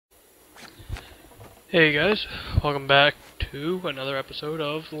Hey guys, welcome back to another episode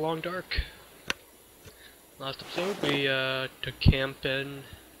of The Long Dark. Last episode we took camp in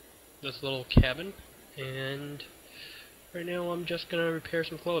this little cabin, and right now I'm just gonna repair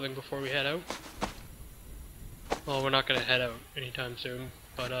some clothing before we head out. Well, we're not gonna head out anytime soon,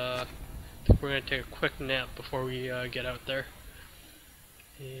 but I think we're gonna take a quick nap before we get out there.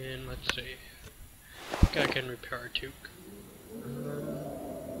 And let's see, I think I can repair our toque.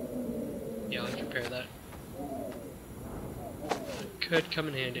 Yeah, let's repair that. Could come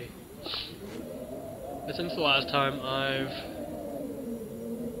in handy. But since the last time, I've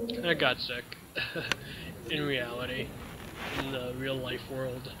kinda got sick. In reality. In the real life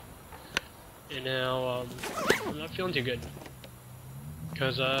world. And now, I'm not feeling too good.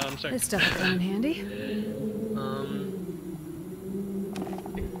 Because, I'm sick. This stuff will come in handy. I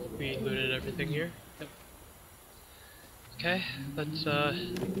think we looted everything here. Yep. Okay, let's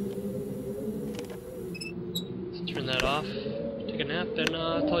turn that off. Take a nap, then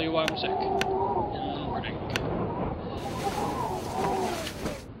tell you why I'm sick in the morning.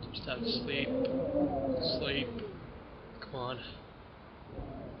 Just have to sleep. Sleep. Come on.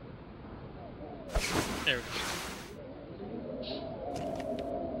 There we go.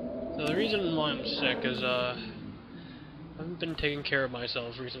 So the reason why I'm sick is I haven't been taking care of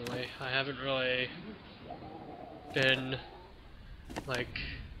myself recently. I haven't really been like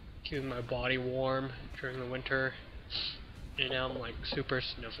keeping my body warm during the winter. And now I'm like super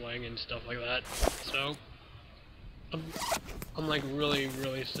sniffling and stuff like that. So I'm like really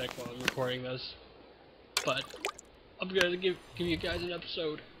sick while I'm recording this. But I'm gonna give you guys an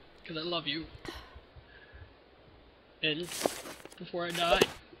episode because I love you. And before I die,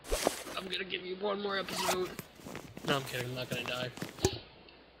 I'm gonna give you one more episode. No, I'm kidding, I'm not gonna die.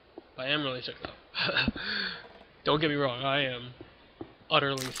 But I am really sick though. Don't get me wrong, I am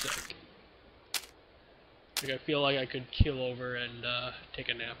utterly sick. Like, I feel like I could keel over and take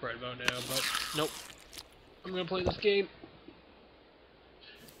a nap right about now, but nope. I'm gonna play this game.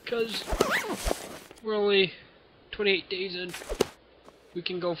 Because we're only 28 days in. We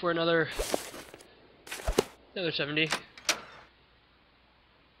can go for another 70.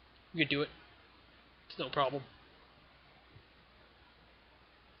 We could do it. It's no problem.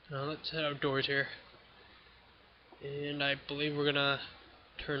 Now let's head outdoors here. And I believe we're gonna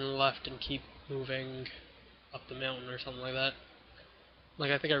turn left and keep moving up the mountain or something like that.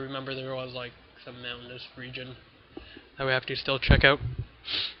 Like, I think I remember there was like some mountainous region that we have to still check out.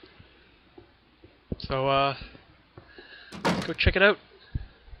 So let's go check it out.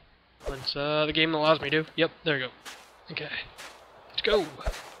 Once the game allows me to. Yep, there we go. Okay. Let's go.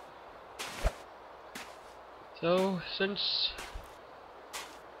 So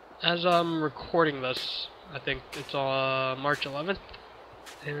as I'm recording this, I think it's March 11th,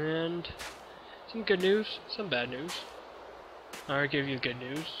 and some good news, some bad news. I'll give you the good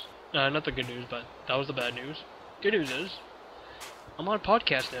news. Not the good news, but that was the bad news. Good news is, I'm on a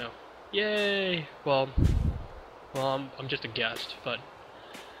podcast now. Yay! Well, I'm just a guest, but,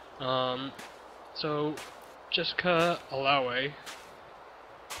 so, Jessica Alawe,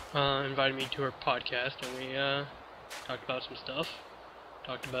 invited me to her podcast, and we, talked about some stuff.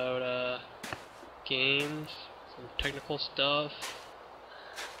 Talked about, games, some technical stuff.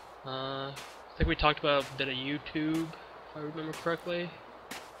 I think we talked about a bit of YouTube, if I remember correctly.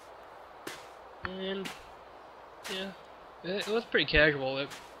 And yeah, it was pretty casual. I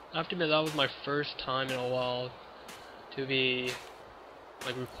have to admit, that was my first time in a while to be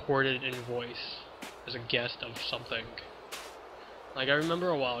like recorded in voice as a guest of something. Like, I remember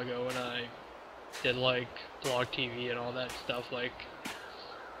a while ago when I did like blog TV and all that stuff, like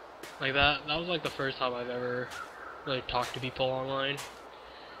that was like the first time I've ever really talked to people online.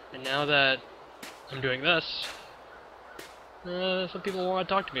 And now that I'm doing this, some people want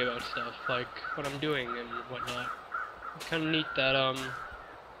to talk to me about stuff, like what I'm doing and whatnot. It's kind of neat that,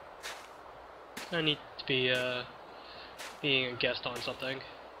 kind of neat to be, being a guest on something.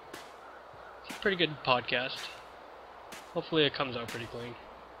 It's a pretty good podcast. Hopefully it comes out pretty clean.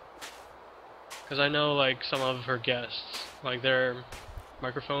 Because I know, like, some of her guests, like, their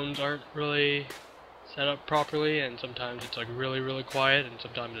microphones aren't really set up properly, and sometimes it's like really quiet, and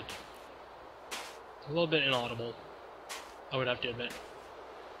sometimes it's a little bit inaudible, I would have to admit.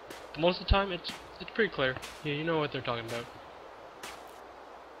 But most of the time it's pretty clear. Yeah, you know what they're talking about.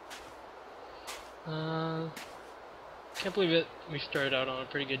 Can't believe it, we started out on a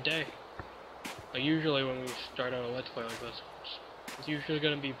pretty good day. Like, usually when we start out a Let's Play like this, it's usually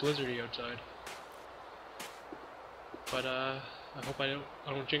gonna be blizzardy outside. But I hope I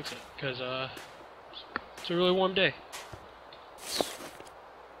don't jinx it, because it's a really warm day.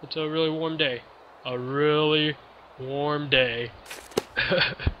 It's a really warm day. a really warm day.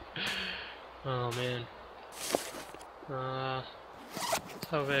 Oh man.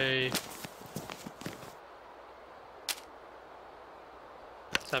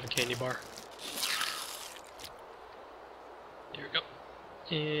 Let's have a candy bar. There we go.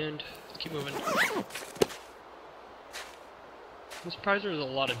 And let's keep moving. I'm surprised there's a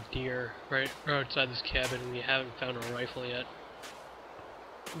lot of deer right outside this cabin. We haven't found a rifle yet.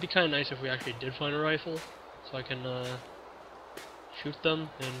 It'd be kind of nice if we actually did find a rifle, so I can shoot them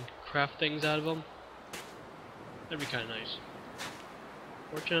and craft things out of them. That'd be kind of nice.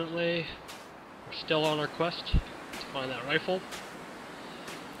 Fortunately, we're still on our quest to find that rifle,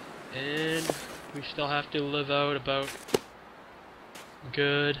 and we still have to live out about a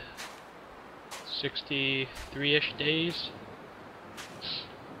good 63-ish days.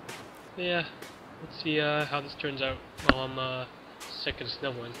 Yeah, let's see how this turns out while I'm sick and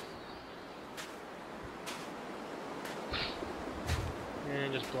sniveling.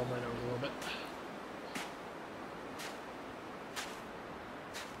 And just blow my nose a little bit.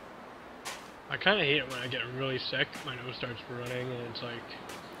 I kind of hate it when I get really sick. My nose starts running and it's like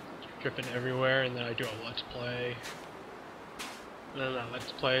dripping everywhere, and then I do a let's play. And then that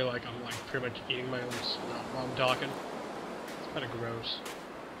let's play, like I'm like pretty much eating my own snot while I'm talking. It's kind of gross.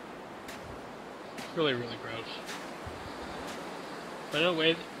 Really, really gross. But in a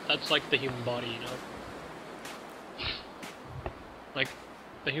way, that's like the human body, you know? Like,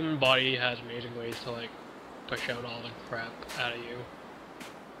 the human body has amazing ways to like push out all the crap out of you.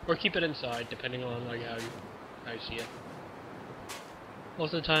 Or keep it inside, depending on like how you see it.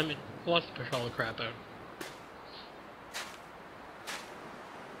 Most of the time, it wants to push all the crap out.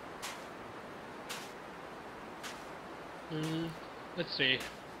 Let's see.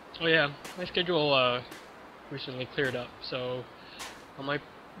 Oh yeah, my schedule recently cleared up, so I might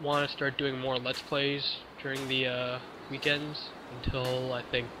want to start doing more Let's Plays during the weekends until I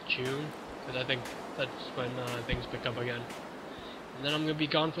think June, because I think that's when things pick up again. And then I'm going to be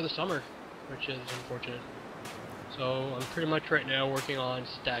gone for the summer, which is unfortunate. So I'm pretty much right now working on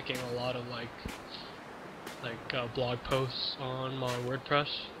stacking a lot of like blog posts on my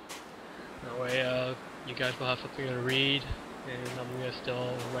WordPress. That way you guys will have something to read, and I'm going to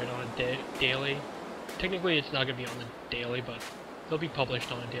still write on a daily. Technically it's not going to be on the daily, but they'll be published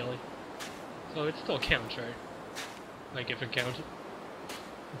on a daily. So it still counts, right? Like if it counts,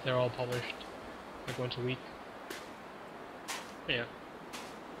 if they're all published like once a week. Yeah.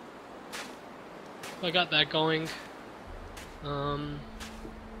 So I got that going. I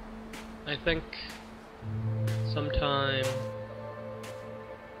think sometime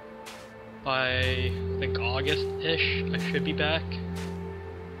by August-ish I should be back.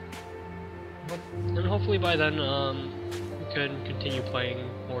 And hopefully by then we can continue playing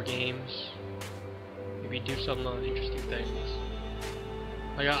more games. Maybe do some interesting things.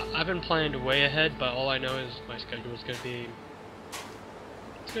 Like I've been planning way ahead, but all I know is my schedule is gonna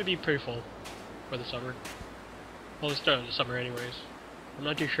be pretty full for the summer. Well, the start of the summer anyways. I'm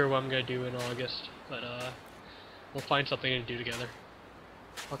not too sure what I'm gonna do in August, but we'll find something to do together.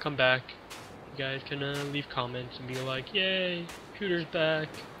 I'll come back. You guys can leave comments and be like, yay, Shooter's back.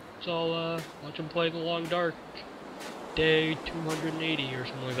 Let's all watch him play The Long Dark. Day 280 or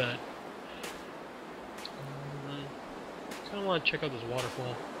something like that. I kinda wanna check out this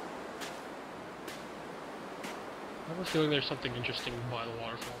waterfall. I have a feeling there's something interesting by the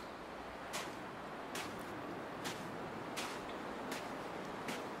waterfall.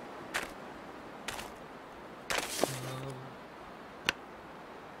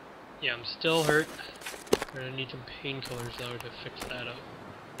 Yeah, I'm still hurt. I'm gonna need some painkillers though to fix that up.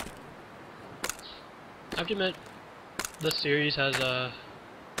 I have to admit, this series has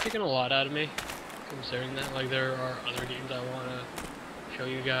taken a lot out of me, considering that like there are other games I want to show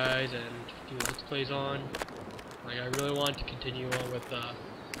you guys and do Let's Plays on. Like I really want to continue on with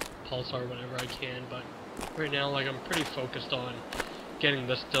Pulsar whenever I can, but right now like I'm pretty focused on getting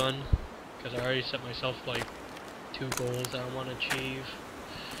this done, because I already set myself like 2 goals that I want to achieve.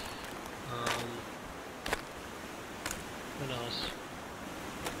 What else?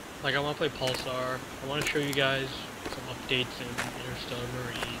 Like I want to play Pulsar. I want to show you guys some updates in Interstellar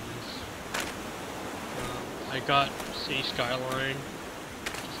Marines. I got City Skyline,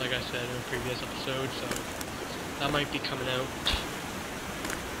 just like I said in a previous episode, so that might be coming out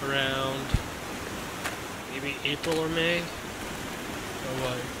around maybe April or May. So we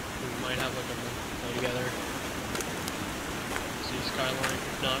might have like a month to play together. City Skyline.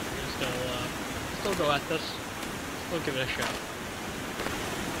 If not, we're gonna still go at this. Still give it a shot.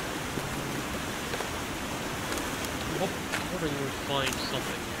 I'm hoping we find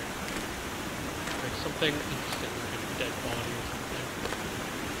something here. something interesting, like a dead body or something?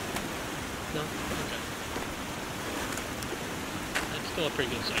 No? Okay. That's still a pretty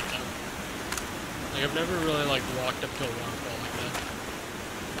good sight though. Like I've never really like walked up to a waterfall like that.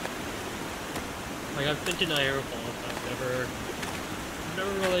 Like I've been to Niagara Falls, but I've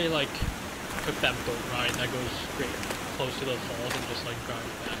never really like took that boat ride that goes straight close to the falls and just like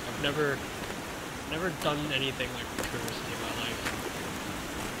drives back. I've never done anything like touristy in my life.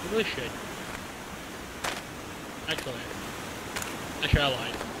 I really should. Actually, I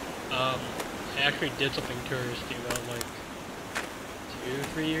lied. I actually did something touristy about like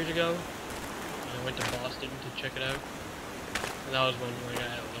 2-3 years ago. I went to Boston to check it out, and that was when like I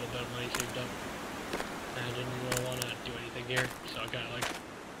had a little bit of money saved up, and I didn't really want to do anything here, so I kind of like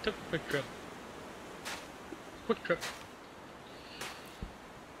took a quick trip.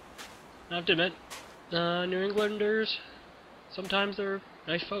 I have to admit, New Englanders, sometimes they're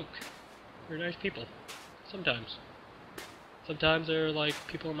nice folk. They're nice people. Sometimes. Sometimes they're like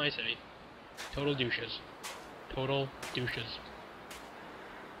people in my city. Total douches. Total douches.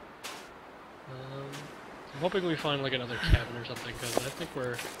 I'm hoping we find like another cabin or something, because I think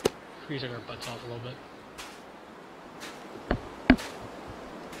we're freezing our butts off a little bit.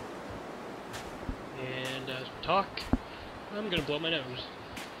 And as we talk, I'm gonna blow my nose.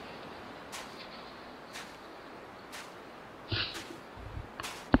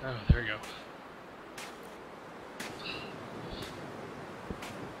 Oh, there we go.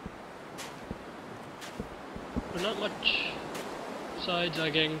 But not much besides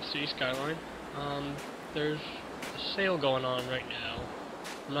getting city skyline. There's a sale going on right now.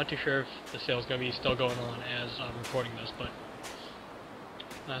 I'm not too sure if the sale's gonna be still going on as I'm recording this, but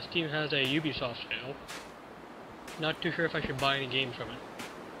Steam has a Ubisoft sale. Not too sure if I should buy any games from it.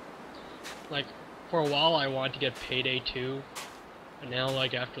 Like, for a while I wanted to get Payday 2, and now,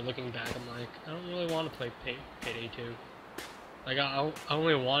 like, after looking back, I'm like, I don't really want to play Payday 2. Like, I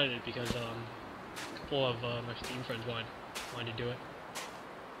only wanted it because, a couple of my Steam friends wanted to do it.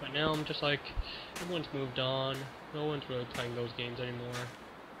 But now I'm just like, everyone's moved on, no one's really playing those games anymore.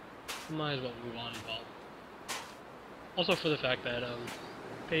 I might as well move on as well. Also for the fact that,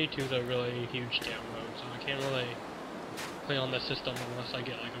 Payday 2 is a really huge download, so I can't really play on the system unless I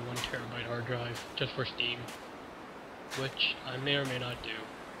get like a 1 terabyte hard drive just for Steam, which I may or may not do.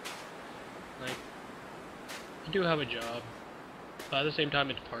 Like, I do have a job, but at the same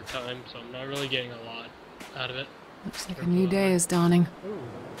time it's part-time, so I'm not really getting a lot out of it. Looks like a new day is dawning. Ooh.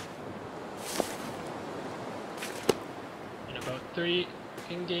 In about 30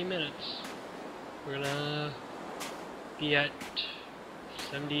 in-game minutes, we're gonna be at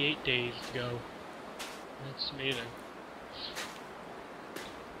 78 days to go. That's amazing.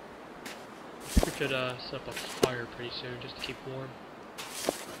 We should set up a fire pretty soon just to keep warm.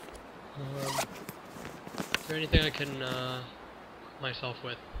 Is there anything I can cook myself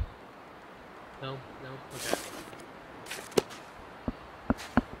with? No? No? Okay.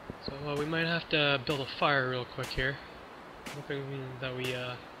 So we might have to build a fire real quick here. I'm hoping that we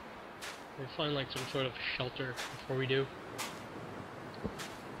find like some sort of shelter before we do.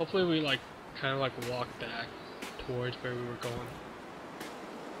 Hopefully we like kind of like walk back towards where we were going,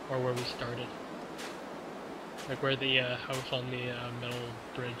 or where we started, like where the house on the metal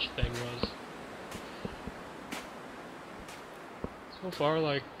bridge thing was. So far,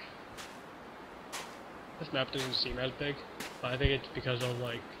 like, this map doesn't seem as big, but I think it's because of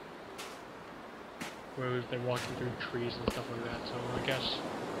like where we've been walking through trees and stuff like that. So I guess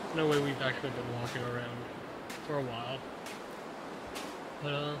in a way we've actually been walking around for a while.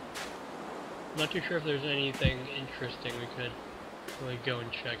 But I'm not too sure if there's anything interesting we could really go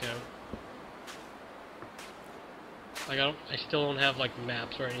and check out. Like I still don't have like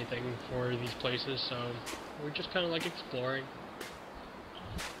maps or anything for these places, so we're just kind of like exploring.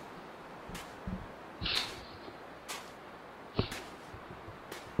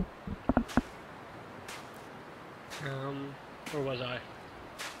 Where was I?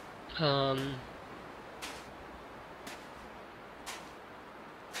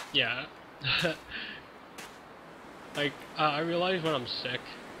 Yeah. Like, I realize when I'm sick,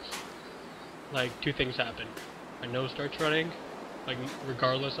 like, two things happen. My nose starts running, like,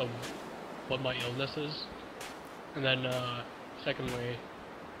 regardless of what my illness is. And then, secondly,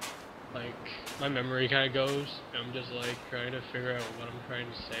 like, my memory kind of goes, and I'm just, like, trying to figure out what I'm trying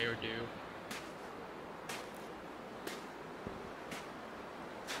to say or do.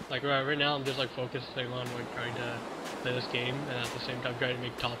 Like, right now, I'm just, like, focusing on, like, trying to play this game, and at the same time trying to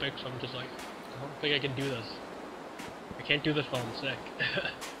make topics, so I'm just like, I don't think I can do this. I can't do this while I'm sick.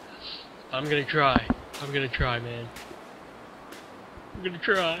 I'm gonna try. I'm gonna try, man. I'm gonna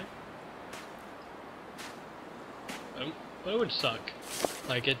try. but it would suck.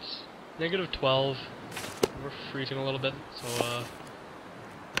 Like, it's -12. We're freezing a little bit, so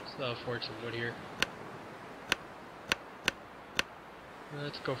let's forge some wood here.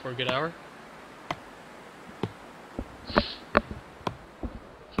 Let's go for a good hour.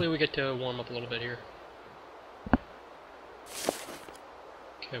 Hopefully we get to warm up a little bit here.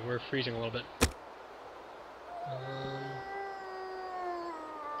 Okay, we're freezing a little bit.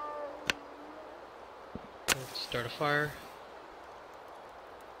 Let's start a fire.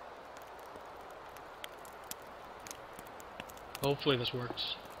 Hopefully this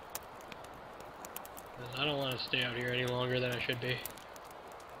works. 'Cause I don't want to stay out here any longer than I should be.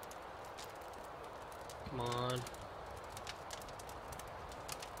 Come on.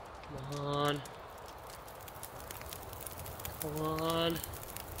 Come on. Come on.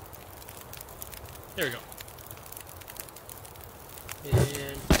 There we go.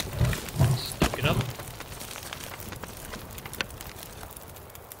 And stoke it up.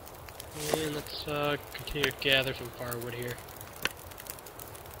 And let's continue to gather some firewood here.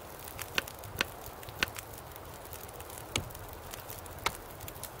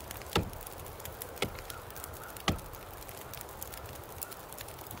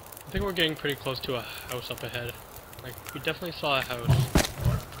 I think we're getting pretty close to a house up ahead. Like, we definitely saw a house,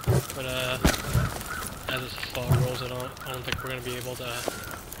 but as this fog rolls, I don't think we're gonna be able to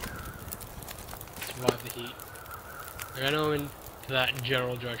survive the heat. Like, I know in that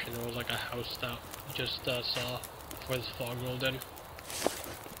general direction there was like a house that we just saw before this fog rolled in.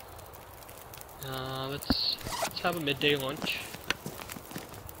 Let's have a midday lunch.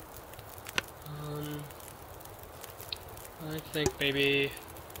 I think maybe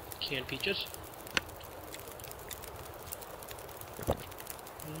canned peaches.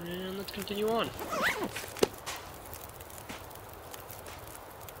 And let's continue on.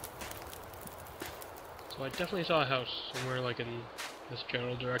 So I definitely saw a house somewhere like in this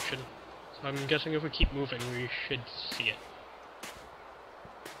general direction. So I'm guessing if we keep moving we should see it.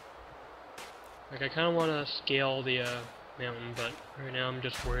 Like, I kind of want to scale the mountain, but right now I'm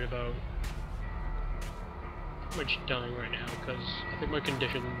just worried about pretty much dying right now, because I think my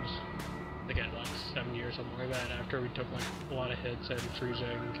conditions, they get like 70 or something like that after we took like a lot of hits and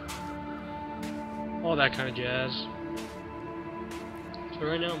freezing, all that kind of jazz. So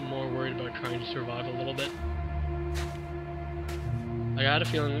right now I'm more worried about trying to survive a little bit. Like, I had a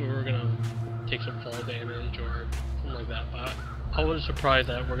feeling we were gonna take some fall damage or something like that, but I was surprised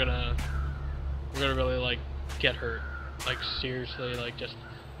that we're gonna really like get hurt. Like, seriously, like just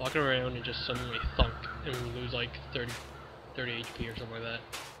walking around and just suddenly thunk and we lose like 30 HP or something like that.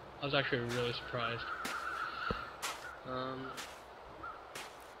 I was actually really surprised.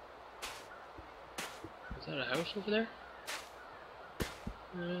 Is that a house over there?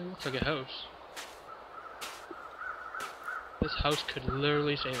 Looks like a house. This house could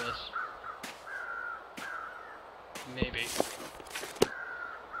literally save us. Maybe.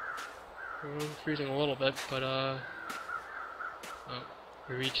 We're freezing a little bit, but oh,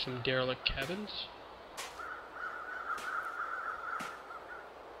 we reached some derelict cabins.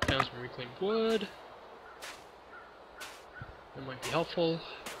 Found some reclaimed wood. That might be helpful.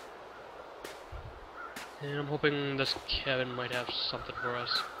 And I'm hoping this cabin might have something for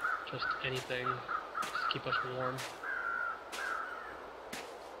us. Just anything. Just to keep us warm.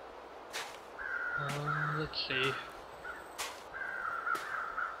 Let's see.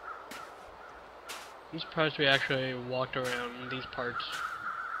 I'm surprised we actually walked around these parts.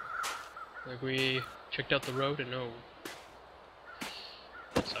 Like, we checked out the road and no.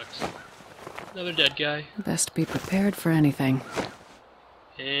 That sucks. Another dead guy. Best be prepared for anything.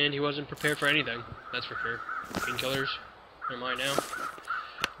 And he wasn't prepared for anything, that's for sure. Painkillers, they're mine now.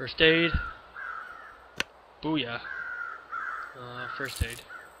 First aid. Booyah. First aid.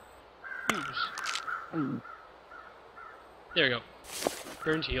 Use. There we go.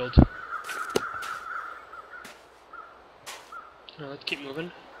 Burns healed. Let's keep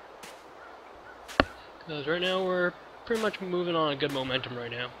moving. Because right now we're pretty much moving on a good momentum right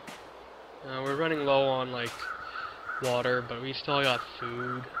now. We're running low on like water, but we still got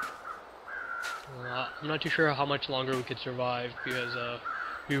food. I'm not too sure how much longer we could survive because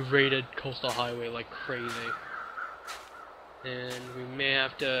we raided Coastal Highway like crazy. And we may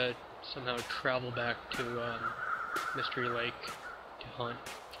have to somehow travel back to Mystery Lake to hunt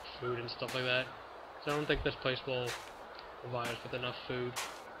food and stuff like that. Because I don't think this place will provide us with enough food.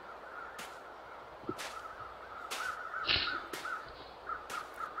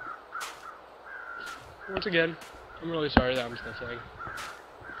 Once again, I'm really sorry that I'm sniffling,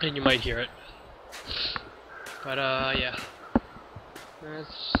 and you might hear it. But yeah,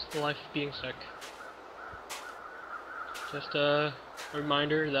 that's the life of being sick. Just a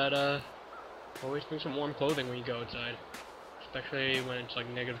reminder that always bring some warm clothing when you go outside, especially when it's like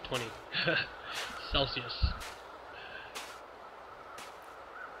 -20 Celsius.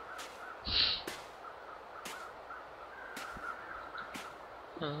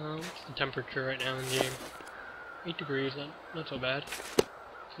 What's the temperature right now in the game? 8 degrees, not so bad.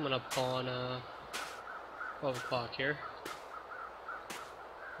 Coming up on 12 o'clock here.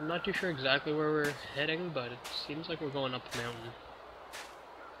 I'm not too sure exactly where we're heading, but it seems like we're going up a mountain.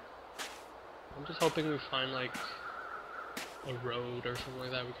 I'm just hoping we find like a road or something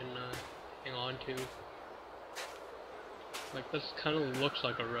like that we can hang on to. Like this kind of looks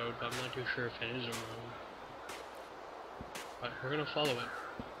like a road, but I'm not too sure if it is a road. But we're gonna follow it,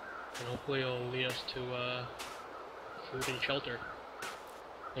 and hopefully it'll lead us to food and shelter.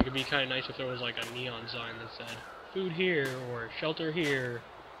 It could be kind of nice if there was like a neon sign that said "food here" or "shelter here,"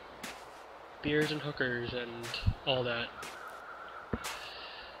 beers and hookers and all that.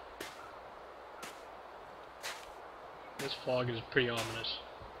 This fog is pretty ominous.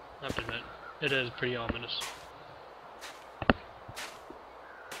 I have to admit, it is pretty ominous.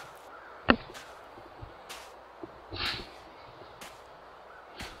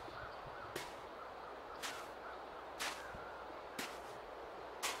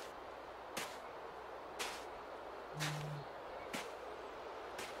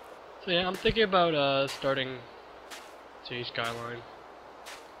 So yeah, I'm thinking about starting City Skyline.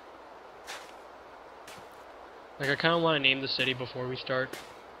 Like I kind of want to name the city before we start.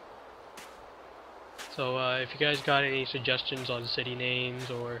 So if you guys got any suggestions on city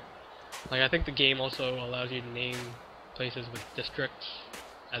names, or like I think the game also allows you to name places with districts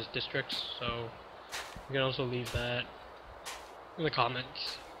as districts, so you can also leave that in the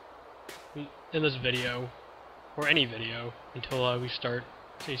comments in this video or any video until we start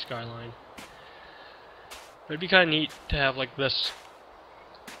City Skyline. But it'd be kind of neat to have like this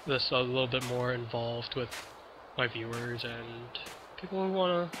a little bit more involved with my viewers and people who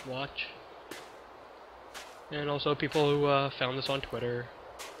want to watch, and also people who found this on Twitter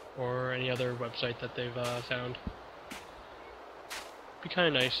or any other website that they've found. Be kind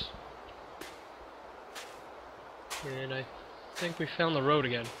of nice. And I think we found the road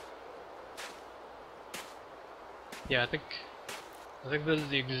again. Yeah, I think this is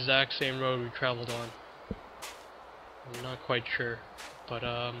the exact same road we traveled on. I'm not quite sure, but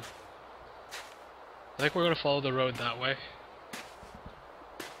I think we're gonna follow the road that way,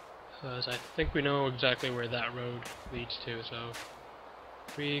 because I think we know exactly where that road leads to. So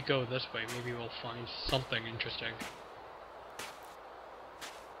if we go this way, maybe we'll find something interesting.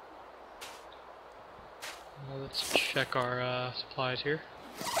 Well, let's check our supplies here.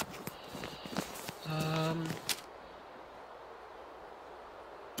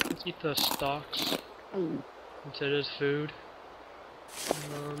 Let's eat the stalks, since it is food.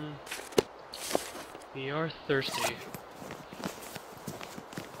 We are thirsty.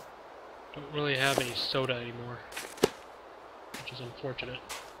 Don't really have any soda anymore, which is unfortunate.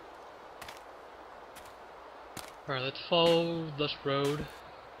 Alright, let's follow this road.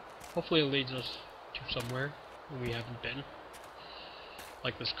 Hopefully it leads us to somewhere we haven't been.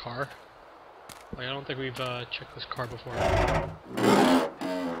 Like this car. Like, I don't think we've checked this car before.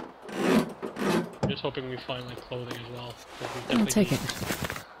 I'm just hoping we find like clothing as well. I'll take it.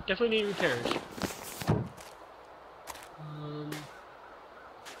 Definitely need repairs.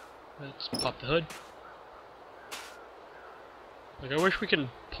 Let's pop the hood. Like, I wish we could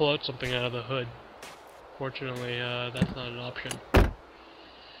pull out something out of the hood. Fortunately, that's not an option.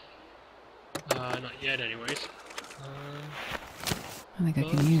 Not yet, anyways. I think I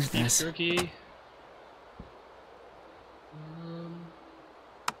can use this. Jerky.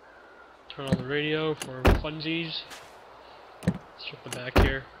 Turn on the radio for funsies. Let's check the back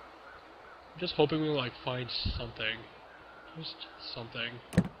here. I'm just hoping we'll like find something. Just something.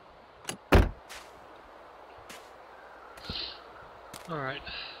 Alright.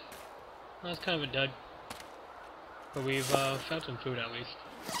 That's kind of a dud. But we've found some food at least.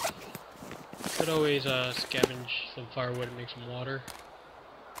 Could always scavenge some firewood and make some water.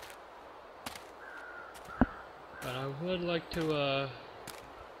 But I would like to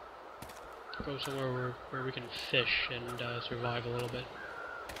go somewhere where we can fish and survive a little bit.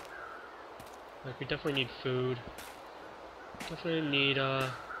 Like, we definitely need food. Definitely need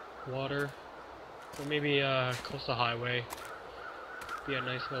water. Or maybe coastal highway. Be a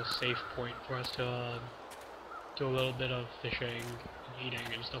nice little safe point for us to do a little bit of fishing and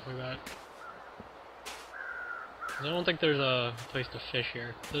eating and stuff like that. I don't think there's a place to fish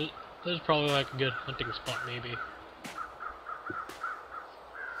here. There's probably like a good hunting spot maybe.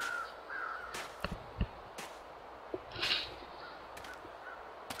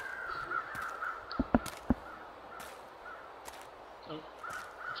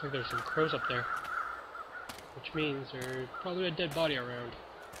 Looks like there's some crows up there. Which means there's probably a dead body around.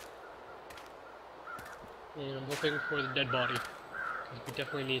 And I'm looking for the dead body. Because we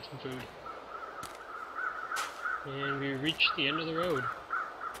definitely need some food. And we reached the end of the road.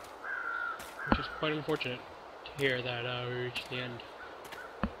 Which is quite unfortunate to hear that we reached the end.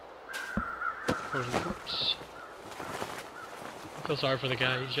 Frozen corpse. I feel sorry for the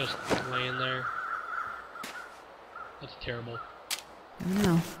guy, he's just laying there. That's terrible. I don't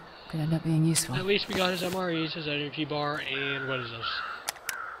know. Could end up being useful. At least we got his MREs, his energy bar, and what is this?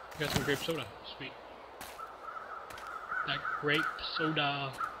 We got some grape soda. Sweet. That grape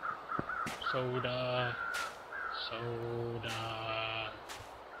soda. Soda.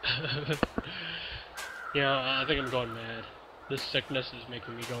 Yeah, I think I'm going mad. This sickness is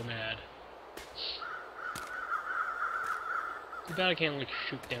making me go mad. Too bad I can't, like,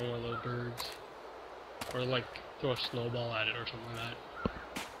 shoot down one of those birds. Or, like, throw a snowball at it or something like that.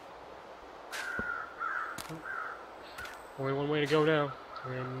 Only one way to go now,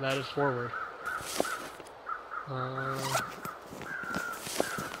 and that is forward. I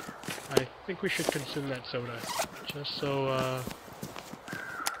think we should consume that soda, just so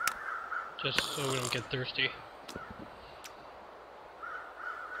we don't get thirsty.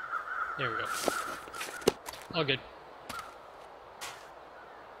 There we go. All good.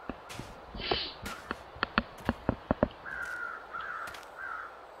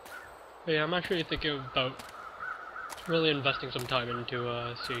 But yeah, I'm actually thinking about really investing some time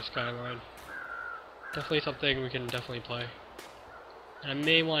into Cities Skyline. Definitely something we can definitely play. And I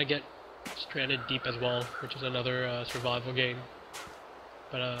may want to get Stranded Deep as well, which is another survival game.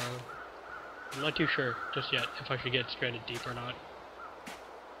 But I'm not too sure just yet if I should get Stranded Deep or not.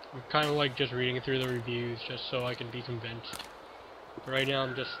 I'm kind of like just reading through the reviews just so I can be convinced. But right now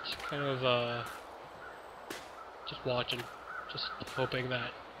I'm just kind of just watching, just hoping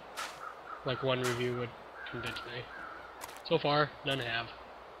that like one review would convince me. So far, none have.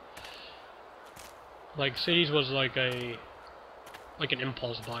 Like Cities was like an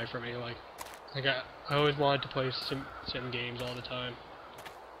impulse buy for me. Like I always wanted to play sim games all the time.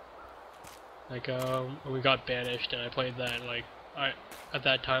 Like when we got Banished and I played that, like at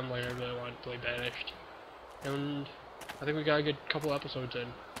that time, like I really wanted to play Banished, and I think we got a good couple episodes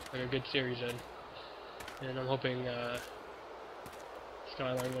in, like a good series in, and I'm hoping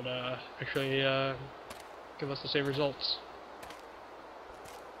Skyline would actually give us the same results,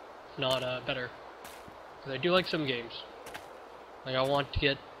 if not better. Because I do like sim games. Like I want to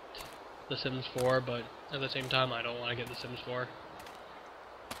get The Sims 4, but at the same time I don't want to get The Sims 4.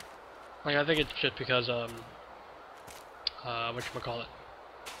 Like I think it's just because whatchamacallit,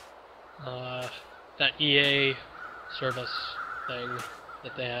 that EA service thing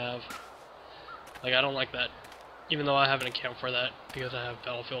that they have. Like I don't like that. Even though I have an account for that because I have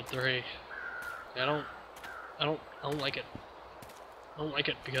Battlefield 3. I don't like it. I don't like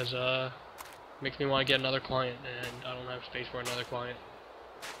it because it makes me want to get another client and I don't have space for another client.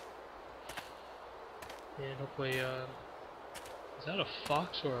 And hopefully is that a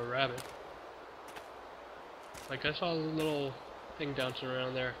fox or a rabbit? Like I saw a little thing bouncing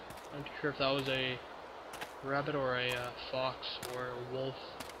around there. I'm not too sure if that was a rabbit or a fox or a wolf.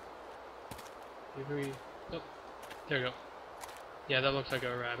 Maybe. Oh, there we go. Yeah, that looks like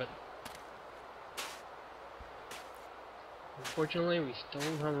a rabbit. Unfortunately, we still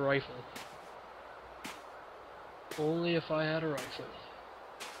don't have a rifle. Only if I had a rifle,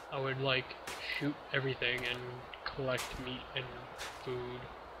 I would like shoot everything and collect meat and food.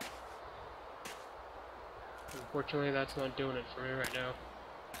 Unfortunately, that's not doing it for me right now.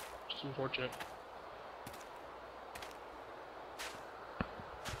 Just unfortunate.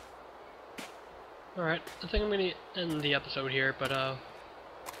 Alright, I think I'm gonna end the episode here, but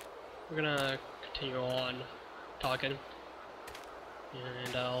we're gonna continue on talking.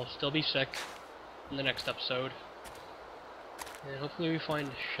 And I'll still be sick in the next episode. And hopefully we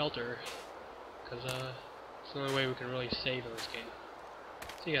find shelter, because it's the only way we can really save in this game.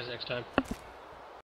 See you guys next time.